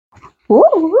Woo,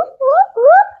 woo, woo,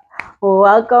 woo.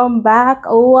 Welcome back.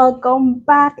 Welcome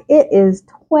back. It is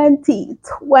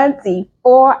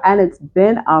 2024 and it's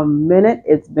been a minute.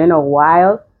 It's been a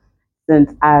while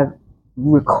since I've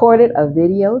recorded a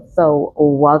video. So,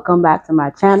 welcome back to my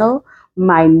channel.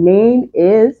 My name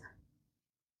is,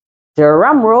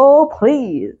 drum roll,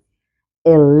 please,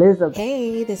 Elizabeth.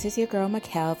 Hey, this is your girl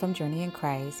Mikkel from Journey in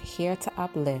Christ, here to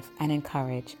uplift and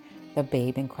encourage the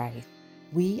babe in Christ.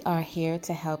 We are here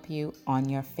to help you on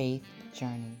your faith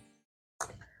journey.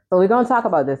 So, we're going to talk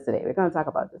about this today.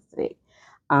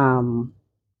 Um,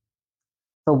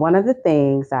 So, one of the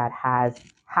things that has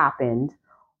happened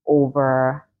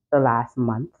over the last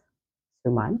month,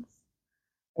 2 months,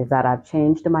 is that I've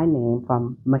changed my name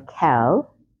from Mikkel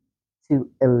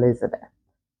to Elizabeth.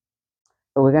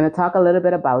 So, we're going to talk a little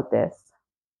bit about this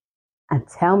and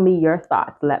tell me your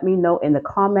thoughts. Let me know in the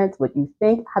comments what you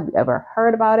think. Have you ever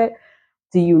heard about it?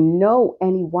 Do you know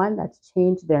anyone that's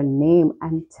changed their name?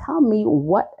 And tell me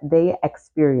what they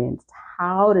experienced.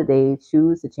 How did they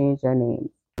choose to change their name?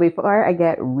 Before I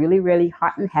get really, really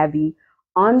hot and heavy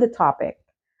on the topic,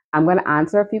 I'm going to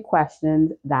answer a few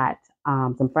questions that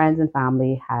some friends and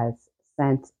family has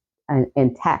sent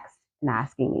in text and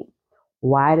asking me,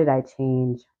 why did I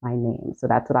change my name? So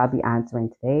that's what I'll be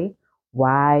answering today.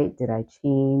 Why did I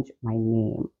change my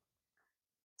name?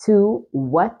 2,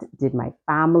 what did my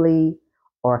family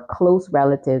or close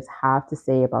relatives have to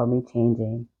say about me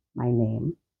changing my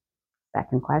name?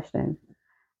 Second question.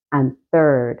 And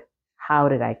third, how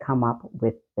did I come up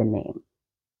with the name?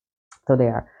 So they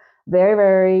are very,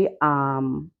 very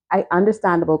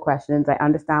understandable questions. I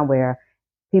understand where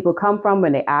people come from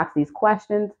when they ask these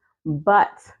questions, but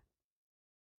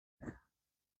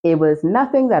it was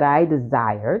nothing that I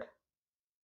desired.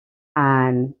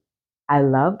 And I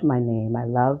loved my name. I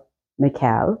love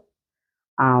Mikkel.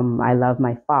 I love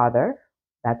my father.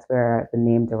 That's where the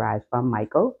name derives from,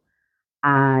 Michael.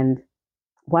 And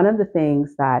one of the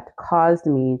things that caused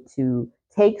me to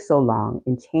take so long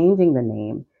in changing the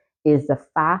name is the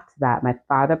fact that my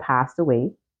father passed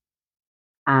away.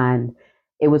 And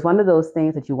it was one of those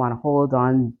things that you want to hold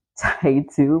on tight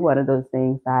to, one of those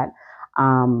things that,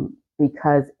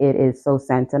 because it is so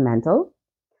sentimental.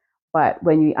 But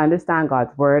when we understand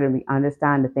God's word and we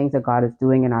understand the things that God is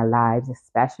doing in our lives,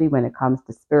 especially when it comes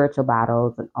to spiritual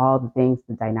battles and all the things,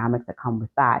 the dynamics that come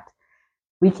with that,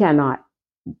 we cannot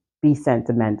be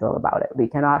sentimental about it. We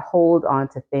cannot hold on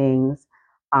to things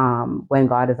when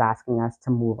God is asking us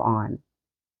to move on.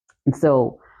 And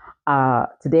so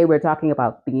today we're talking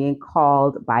about being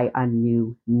called by a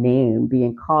new name,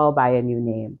 being called by a new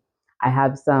name. I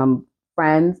have some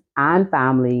friends and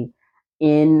family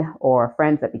or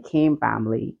friends that became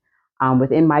family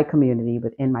within my community,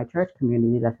 within my church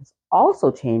community, that has also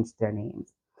changed their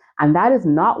names. And that is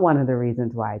not one of the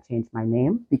reasons why I changed my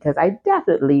name, because I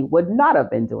definitely would not have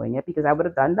been doing it, because I would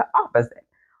have done the opposite.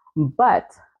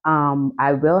 But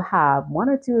I will have one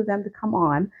or two of them to come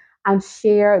on and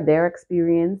share their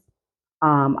experience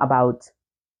about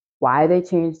why they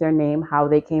changed their name, how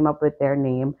they came up with their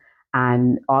name,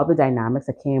 and all the dynamics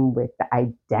that came with the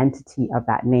identity of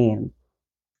that name.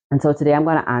 And so today I'm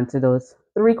going to answer those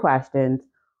 3 questions.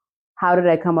 How did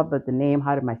I come up with the name?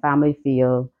 How did my family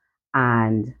feel?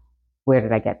 And where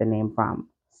did I get the name from?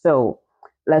 So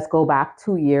let's go back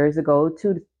 2 years ago,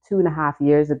 2.5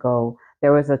 years ago.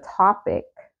 There was a topic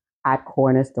at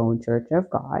Cornerstone Church of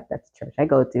God. That's the church I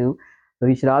go to. So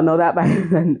you should all know that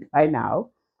by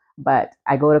now. But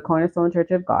I go to Cornerstone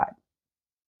Church of God.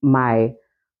 My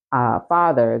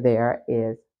father there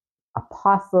is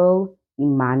Apostle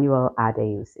Emmanuel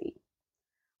Adeusi.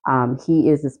 He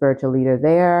is the spiritual leader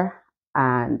there,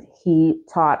 and he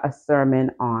taught a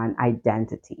sermon on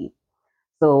identity.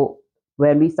 So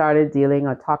when we started dealing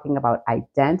or talking about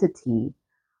identity,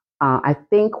 I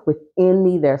think within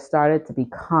me there started to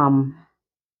become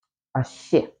a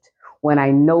shift when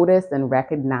I noticed and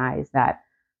recognized that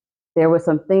there were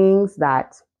some things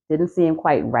that didn't seem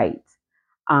quite right.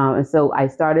 And so I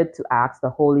started to ask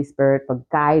the Holy Spirit for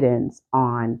guidance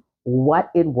on what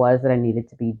it was that I needed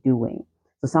to be doing.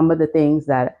 So some of the things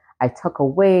that I took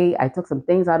away, I took some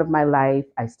things out of my life.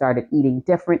 I started eating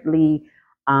differently.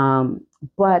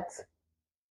 But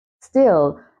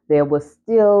still, there was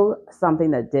still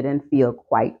something that didn't feel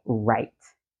quite right.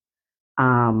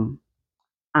 Um,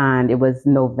 and it was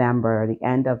November, the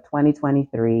end of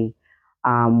 2023.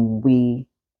 We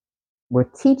were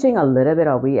teaching a little bit,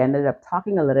 or we ended up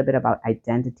talking a little bit about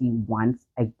identity once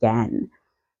again.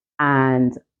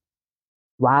 And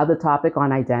while the topic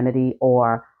on identity,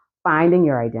 or finding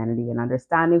your identity and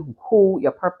understanding what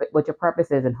your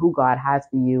purpose is and who God has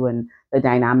for you and the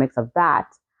dynamics of that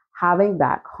having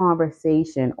that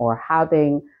conversation or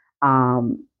having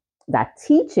that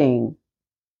teaching,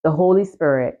 the Holy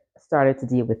Spirit started to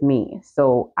deal with me.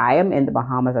 So I am in the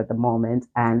Bahamas at the moment,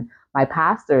 and my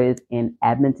pastor is in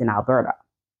Edmonton, Alberta.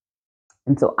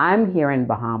 And so I'm here in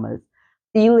Bahamas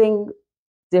feeling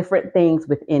different things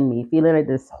within me, feeling like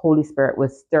this Holy Spirit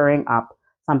was stirring up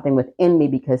something within me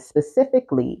because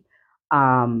specifically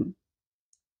um,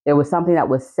 there was something that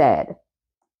was said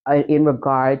in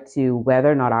regard to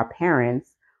whether or not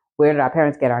where did our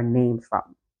parents get our names from?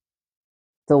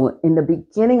 So in the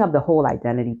beginning of the whole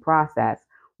identity process,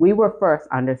 we were first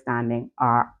understanding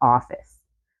our office.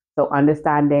 So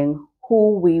understanding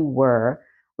who we were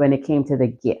when it came to the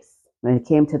gifts, when it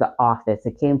came to the office,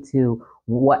 it came to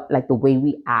what, like the way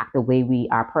we act,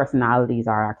 our personalities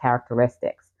are, our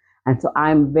characteristics. And so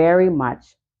I'm very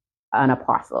much an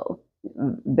apostle,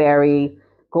 very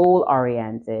goal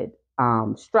oriented,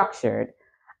 structured,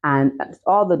 and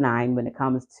all the nine when it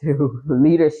comes to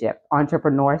leadership,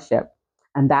 entrepreneurship,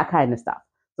 and that kind of stuff.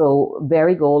 So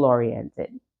very goal oriented.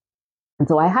 And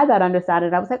so I had that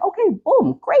understanding. I was like, okay,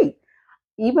 boom, great.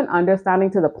 Even understanding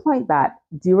to the point that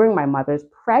during my mother's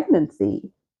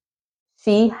pregnancy,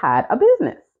 she had a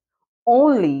business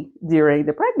only during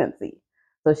the pregnancy.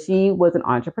 So she was an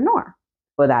entrepreneur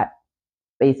for that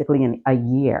basically in a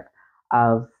year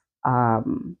of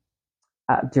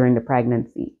during the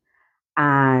pregnancy.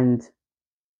 And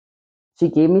she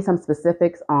gave me some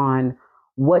specifics on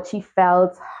what she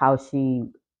felt, how she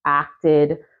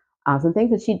acted, some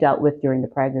things that she dealt with during the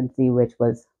pregnancy, which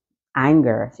was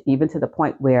anger, even to the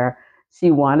point where she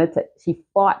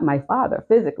fought my father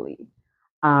physically.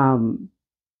 Um,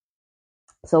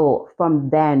 so from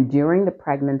then, during the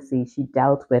pregnancy, she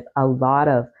dealt with a lot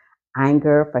of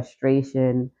anger,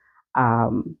 frustration,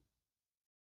 um,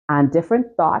 and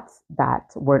different thoughts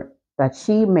that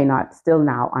she may not still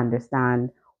now understand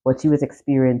what she was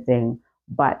experiencing,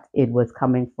 but it was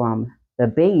coming from the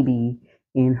baby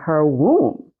in her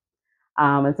womb.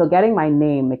 And so getting my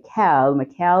name,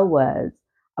 Mikkel was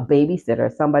a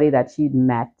babysitter, somebody that she'd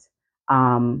met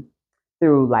um,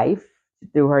 through life,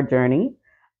 through her journey.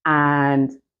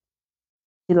 And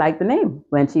she liked the name.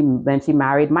 When she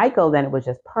married Michael, then it was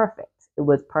just perfect. It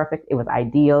was perfect. It was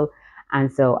ideal.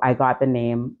 And so I got the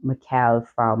name Mikkel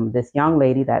from this young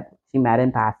lady that she met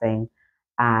in passing.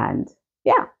 And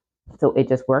yeah, so it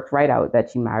just worked right out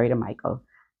that she married a Michael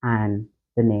and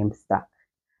the name stuck.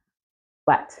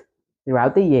 But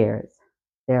throughout the years,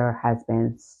 there has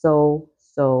been so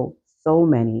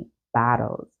many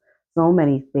battles, so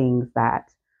many things that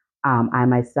I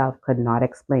myself could not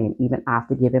explain, even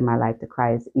after giving my life to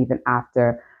Christ, even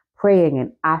after praying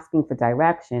and asking for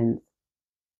directions.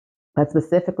 But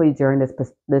specifically during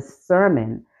this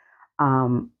sermon,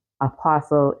 um,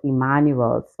 Apostle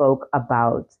Emmanuel spoke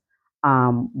about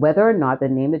whether or not the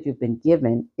name that you've been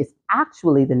given is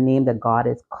actually the name that God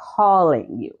is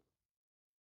calling you.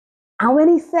 And when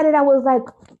he said it, I was like,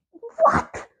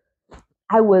 what?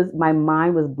 My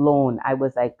mind was blown. I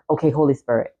was like, okay, Holy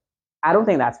Spirit. I don't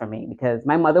think that's for me because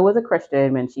my mother was a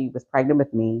Christian when she was pregnant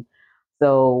with me.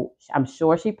 So I'm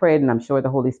sure she prayed and I'm sure the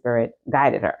Holy Spirit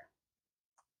guided her.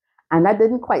 And that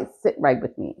didn't quite sit right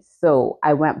with me. So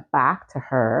I went back to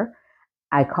her.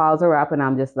 I called her up and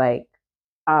I'm just like,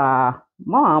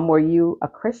 Mom, were you a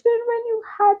Christian when you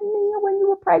had me, when you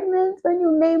were pregnant, when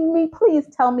you named me? Please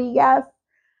tell me yes.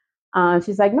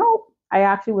 She's like, no, I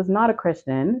actually was not a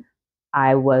Christian.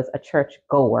 I was a church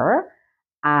goer,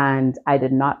 and I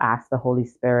did not ask the Holy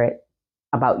Spirit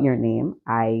about your name.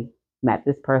 I met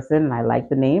this person and I liked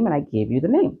the name and I gave you the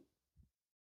name.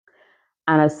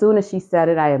 And as soon as she said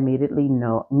it, I immediately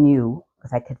knew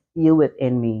because I could feel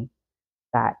within me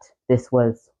that this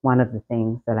was one of the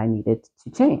things that I needed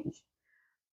to change.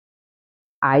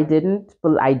 I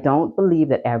don't believe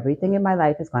that everything in my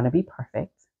life is going to be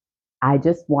perfect. I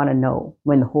just want to know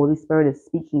when the Holy Spirit is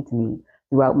speaking to me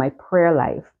throughout my prayer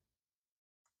life,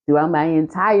 throughout my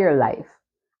entire life.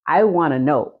 I want to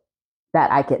know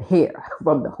that I can hear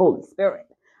from the Holy Spirit.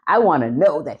 I want to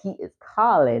know that He is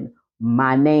calling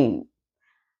my name.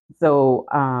 So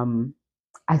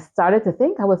I started to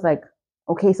think, I was like,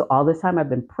 okay, so all this time I've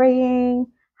been praying.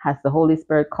 Has the Holy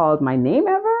Spirit called my name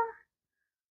ever?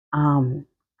 And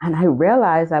I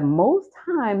realized that most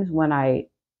times when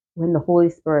the Holy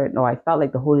Spirit, or I felt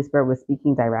like the Holy Spirit was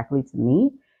speaking directly to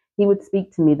me, He would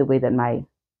speak to me the way that my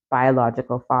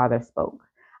biological father spoke.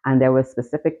 And there were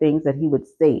specific things that He would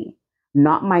say,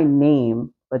 not my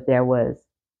name, but and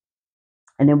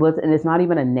it's not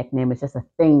even a nickname, it's just a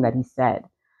thing that He said.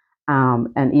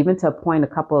 And even to a point, a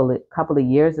couple of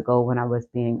years ago, when I was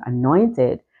being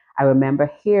anointed, I remember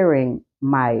hearing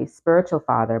my spiritual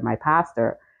father, my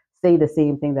pastor, say the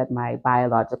same thing that my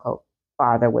biological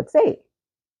father would say.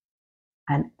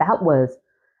 And it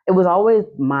was always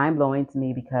mind blowing to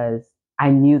me because I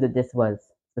knew that this was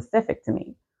specific to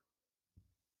me.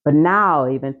 But now,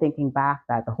 even thinking back,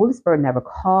 that the Holy Spirit never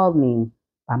called me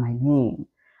by my name.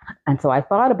 And so I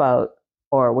thought about,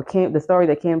 or the story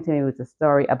that came to me was the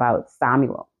story about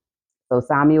Samuel. So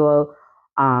Samuel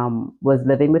was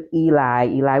living with Eli.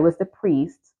 Eli was the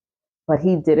priest, but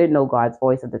he didn't know God's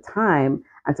voice at the time.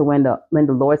 And so when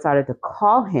the Lord started to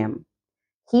call him,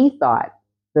 he thought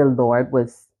the Lord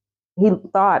was, he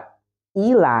thought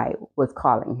Eli was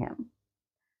calling him.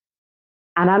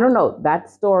 And I don't know, that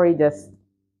story just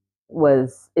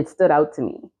it stood out to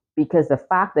me because the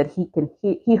fact that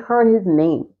he heard his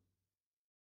name.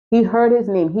 He heard his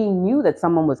name. He knew that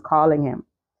someone was calling him.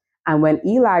 And when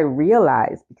Eli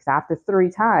realized, because after 3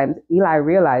 times, Eli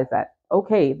realized that,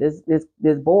 okay, this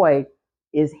boy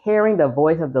is hearing the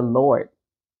voice of the Lord.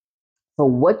 So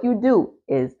what you do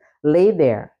is lay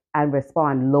there and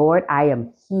respond, Lord, I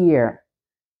am here.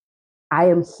 I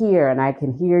am here and I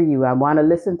can hear you. I want to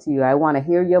listen to you. I want to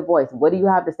hear your voice. What do you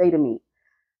have to say to me?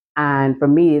 And for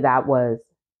me, that was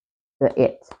the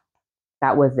it.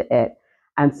 That was the it.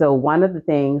 And so one of the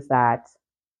things that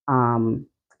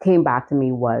came back to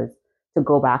me was to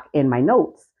go back in my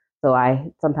notes. So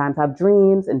I sometimes have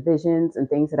dreams and visions and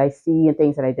things that I see and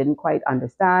things that I didn't quite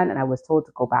understand. And I was told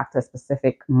to go back to a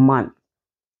specific month.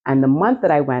 And the month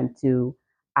that I went to,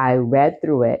 I read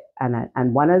through it.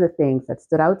 And one of the things that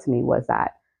stood out to me was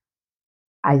that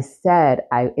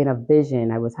in a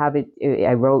vision, I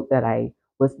wrote that I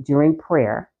was during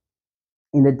prayer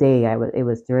in the day. It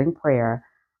was during prayer,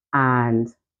 and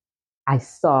I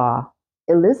saw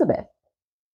Elizabeth.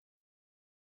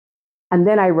 And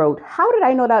then I wrote, how did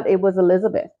I know that it was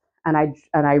Elizabeth? And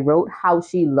I wrote how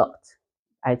she looked.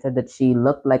 I said that she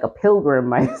looked like a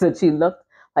pilgrim. I said she looked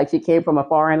like she came from a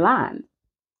foreign land.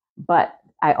 But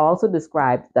I also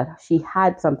described that she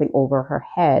had something over her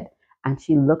head and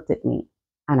she looked at me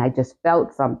and I just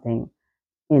felt something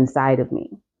inside of me.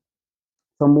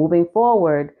 So moving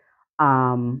forward,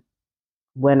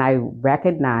 when I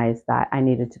recognized that I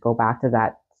needed to go back to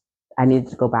that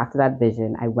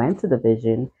vision, I went to the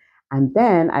vision and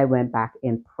then I went back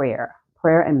in prayer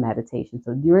and meditation.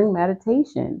 So during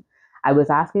meditation, I was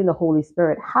asking the Holy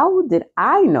Spirit, how did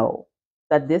I know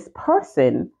that this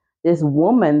person, this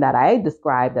woman that I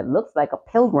described that looks like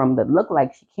a pilgrim, that looked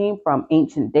like she came from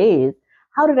ancient days,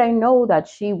 how did I know that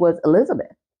she was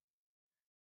Elizabeth?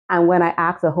 And when I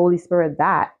asked the Holy Spirit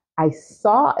that, I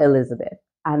saw Elizabeth,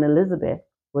 and Elizabeth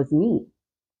was me.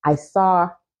 I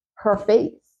saw her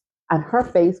face, and her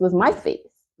face was my face.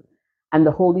 And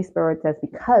the Holy Spirit says,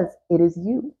 because it is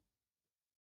you.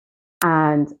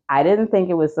 And I didn't think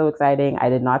it was so exciting. I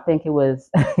did not think it was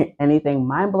anything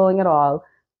mind blowing at all.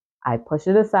 I pushed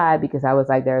it aside because I was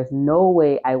like, there's no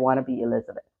way I want to be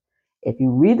Elizabeth. If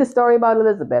you read the story about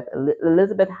Elizabeth,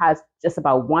 Elizabeth has just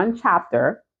about 1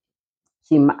 chapter.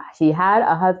 She had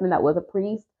a husband that was a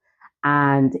priest,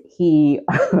 and he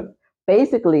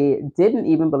basically didn't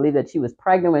even believe that she was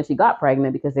pregnant when she got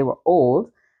pregnant because they were old.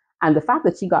 And the fact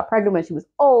that she got pregnant when she was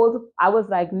old, I was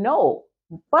like, no.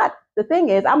 But the thing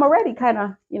is, I'm already kind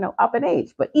of, up in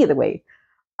age. But either way,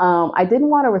 I didn't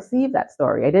want to receive that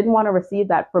story. I didn't want to receive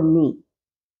that for me.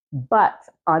 But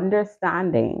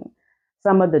understanding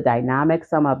some of the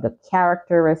dynamics, some of the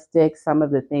characteristics, some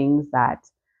of the things that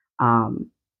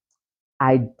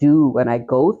I do when I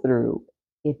go through,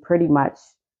 it pretty much,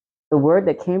 the word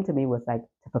that came to me was like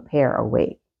to prepare a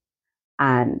way.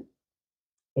 And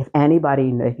if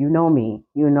you know me,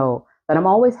 you know that I'm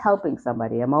always helping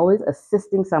somebody. I'm always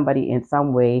assisting somebody in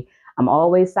some way. I'm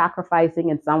always sacrificing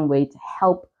in some way to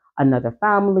help another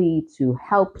family, to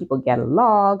help people get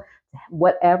along,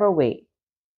 whatever way.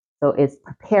 So it's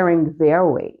preparing their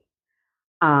way.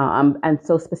 And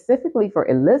so specifically for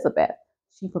Elizabeth,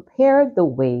 she prepared the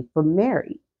way for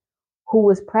Mary, who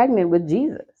was pregnant with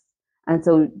Jesus. And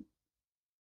so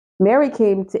Mary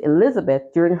came to Elizabeth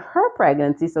during her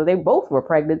pregnancy, so they both were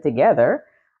pregnant together,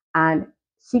 and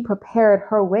she prepared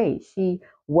her way. She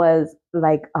was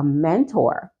like a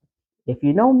mentor. If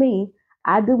you know me,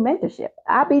 I do mentorship.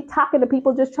 I be talking to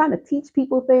people, just trying to teach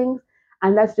people things,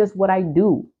 and that's just what I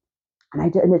do.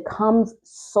 And it comes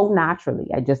so naturally.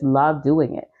 I just love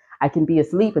doing it. I can be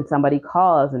asleep and somebody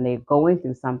calls and they're going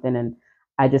through something, and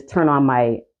I just turn on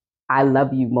my I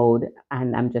love you mode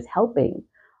and I'm just helping.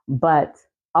 But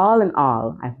all in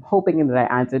all, I'm hoping that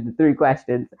I answered the 3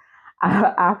 questions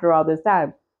after all this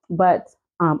time. But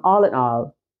all in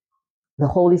all, the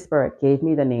Holy Spirit gave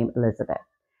me the name Elizabeth.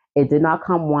 It did not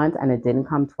come once and it didn't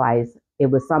come twice. It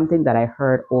was something that I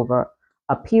heard over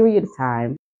a period of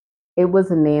time. It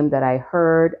was a name that I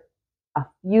heard a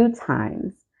few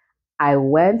times. I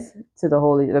went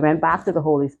back to the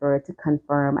Holy Spirit to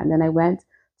confirm, and then I went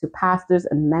to pastors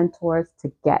and mentors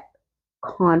to get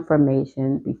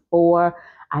confirmation before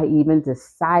I even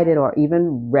decided or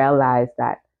even realized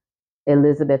that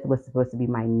Elizabeth was supposed to be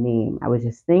my name. I was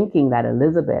just thinking that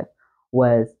Elizabeth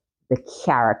was the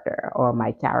character or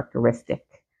my characteristic,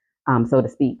 so to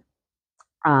speak.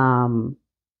 Um,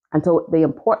 and so the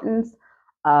importance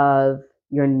of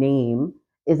your name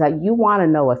is that you want to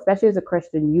know, especially as a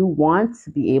Christian, you want to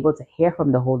be able to hear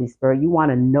from the Holy Spirit. You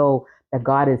want to know that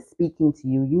God is speaking to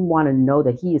you. You want to know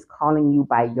that He is calling you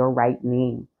by your right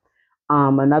name.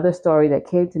 Another story that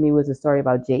came to me was a story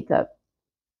about Jacob,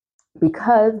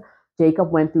 because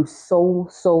Jacob went through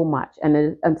so much.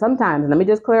 And sometimes, let me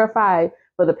just clarify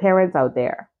for the parents out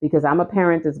there, because I'm a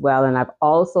parent as well, and I've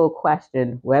also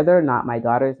questioned whether or not my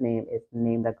daughter's name is the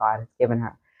name that God has given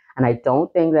her. And I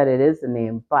don't think that it is the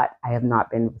name, but I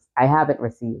haven't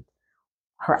received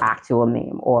her actual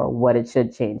name or what it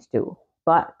should change to.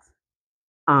 But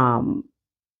um,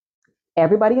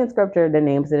 everybody in scripture, their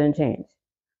names didn't change.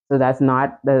 So does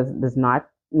not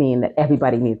mean that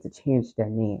everybody needs to change their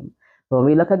name. But when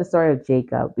we look at the story of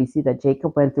Jacob, we see that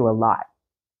Jacob went through a lot.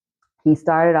 He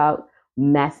started out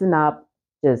messing up,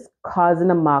 just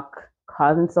causing a muck,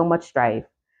 causing so much strife.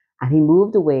 And he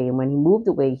moved away. And when he moved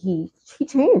away, he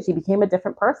changed. He became a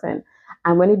different person.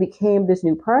 And when he became this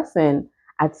new person,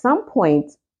 at some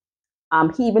point,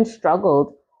 he even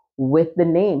struggled with the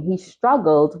name. He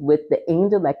struggled with the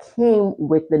angel that came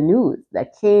with the news,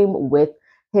 that came with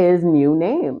his new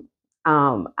name.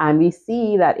 And we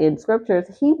see that in scriptures,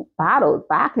 he battled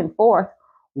back and forth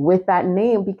with that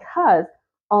name, because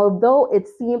although it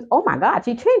seems, oh my God,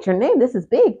 she changed her name, this is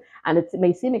big, and it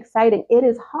may seem exciting, it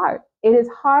is hard. It is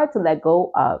hard to let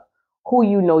go of who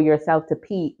you know yourself to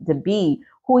be,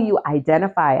 who you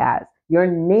identify as. Your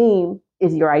name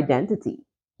is your identity.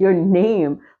 Your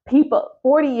name, for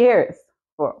 40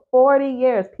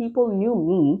 years, people knew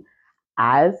me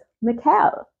as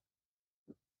Mikkel.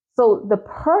 So the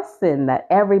person that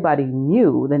everybody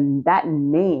knew, then that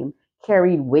name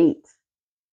carried weight.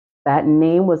 That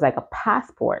name was like a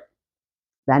passport.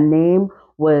 That name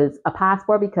was a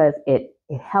passport because it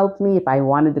helped me if I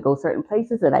wanted to go certain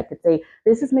places, and I could say,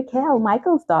 this is Mikkel,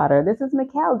 Michael's daughter. This is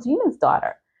Mikkel, Gina's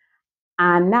daughter.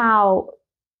 And now,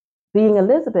 being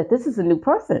Elizabeth, this is a new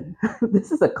person.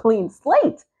 This is a clean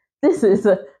slate. This is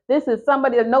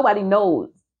somebody that nobody knows.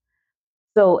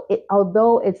 So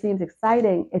although it seems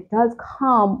exciting, it does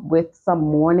come with some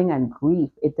mourning and grief.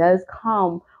 It does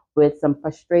come with some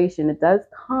frustration. It does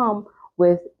come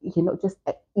with, just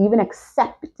even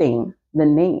accepting the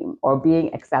name or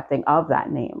being accepting of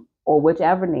that name or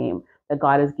whichever name that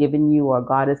God has given you or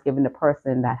God has given the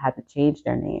person that had to change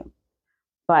their name.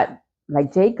 But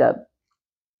like Jacob,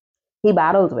 he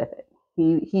battled with it.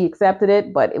 He accepted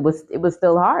it, but it was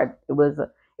still hard. It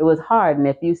was hard. And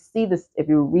if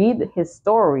you read his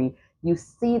story, you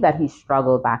see that he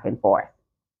struggled back and forth.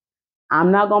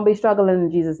 I'm not going to be struggling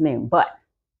in Jesus' name, but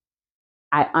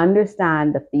I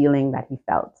understand the feeling that he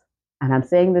felt. And I'm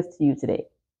saying this to you today.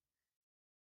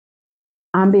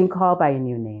 I'm being called by a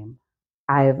new name.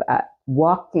 I've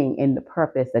walking in the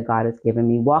purpose that God has given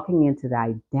me, walking into the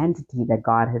identity that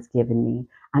God has given me,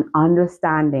 and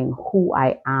understanding who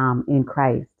I am in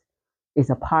Christ is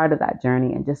a part of that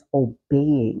journey, and just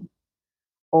obeying,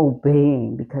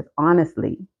 because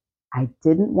honestly, I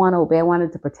didn't want to obey. I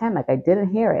wanted to pretend like I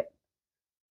didn't hear it.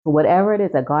 So whatever it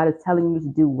is that God is telling you to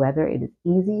do, whether it is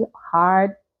easy,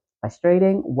 hard,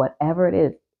 frustrating, whatever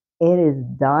it is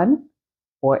done,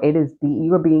 or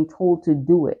you are being told to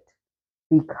do it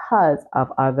because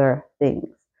of other things.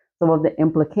 Some of the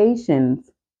implications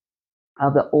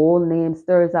of the old name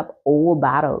stirs up old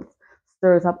battles,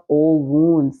 stirs up old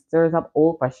wounds, stirs up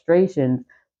old frustrations.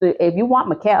 So if you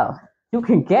want Mikkel, you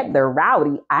can get the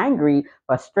rowdy, angry,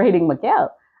 frustrating Mikkel.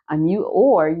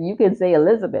 Or you can say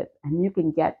Elizabeth, and you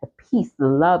can get the peace, the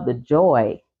love, the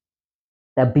joy,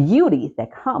 the beauty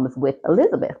that comes with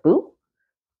Elizabeth, boo.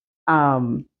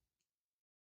 Um,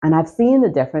 and I've seen the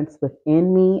difference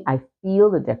within me. I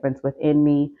feel the difference within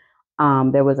me.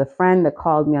 There was a friend that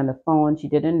called me on the phone. She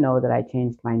didn't know that I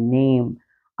changed my name.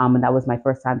 And that was my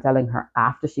first time telling her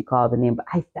after she called the name. But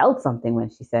I felt something when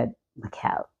she said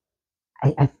Mikkel.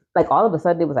 I like all of a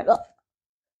sudden it was like, oh,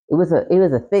 it was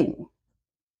a thing.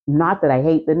 Not that I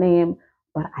hate the name,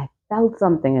 but I felt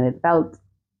something, and it felt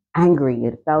angry.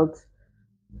 It felt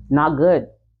not good.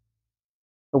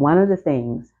 So one of the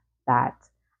things that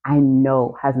I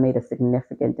know has made a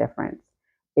significant difference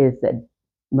is that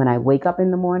when I wake up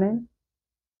in the morning,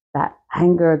 that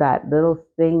anger, that little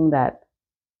thing that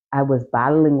I was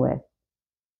battling with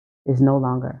is no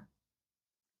longer.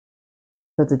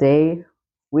 So today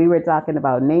we were talking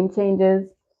about name changes.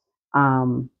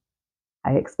 Um,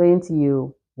 I explained to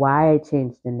you why I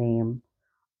changed the name,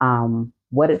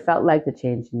 what it felt like to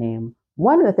change the name.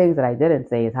 One of the things that I didn't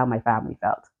say is how my family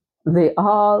felt. They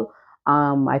all,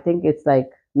 I think it's like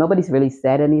nobody's really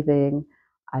said anything.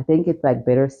 I think it's like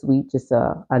bittersweet, just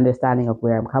a understanding of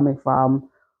where I'm coming from.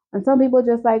 And some people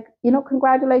just like,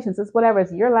 congratulations, it's whatever.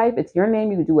 It's your life, it's your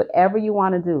name. You can do whatever you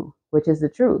want to do, which is the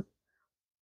truth.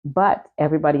 But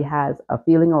everybody has a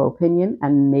feeling or opinion,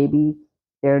 and maybe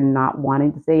they're not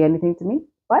wanting to say anything to me,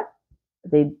 but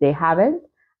they haven't,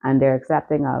 and they're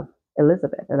accepting of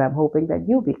Elizabeth. And I'm hoping that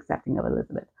you'll be accepting of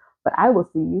Elizabeth. But I will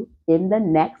see you in the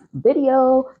next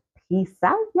video. Peace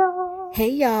out, y'all. Hey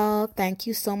y'all, thank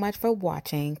you so much for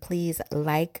watching. Please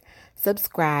like,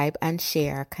 subscribe, and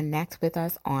share. Connect with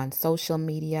us on social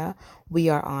media. We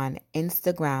are on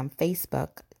Instagram,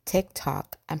 Facebook,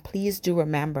 TikTok, and please do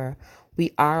remember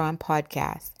we are on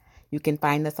podcasts. You can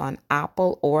find us on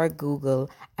Apple or Google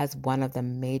as one of the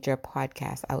major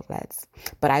podcast outlets.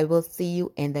 But I will see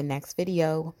you in the next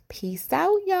video. Peace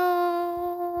out, y'all.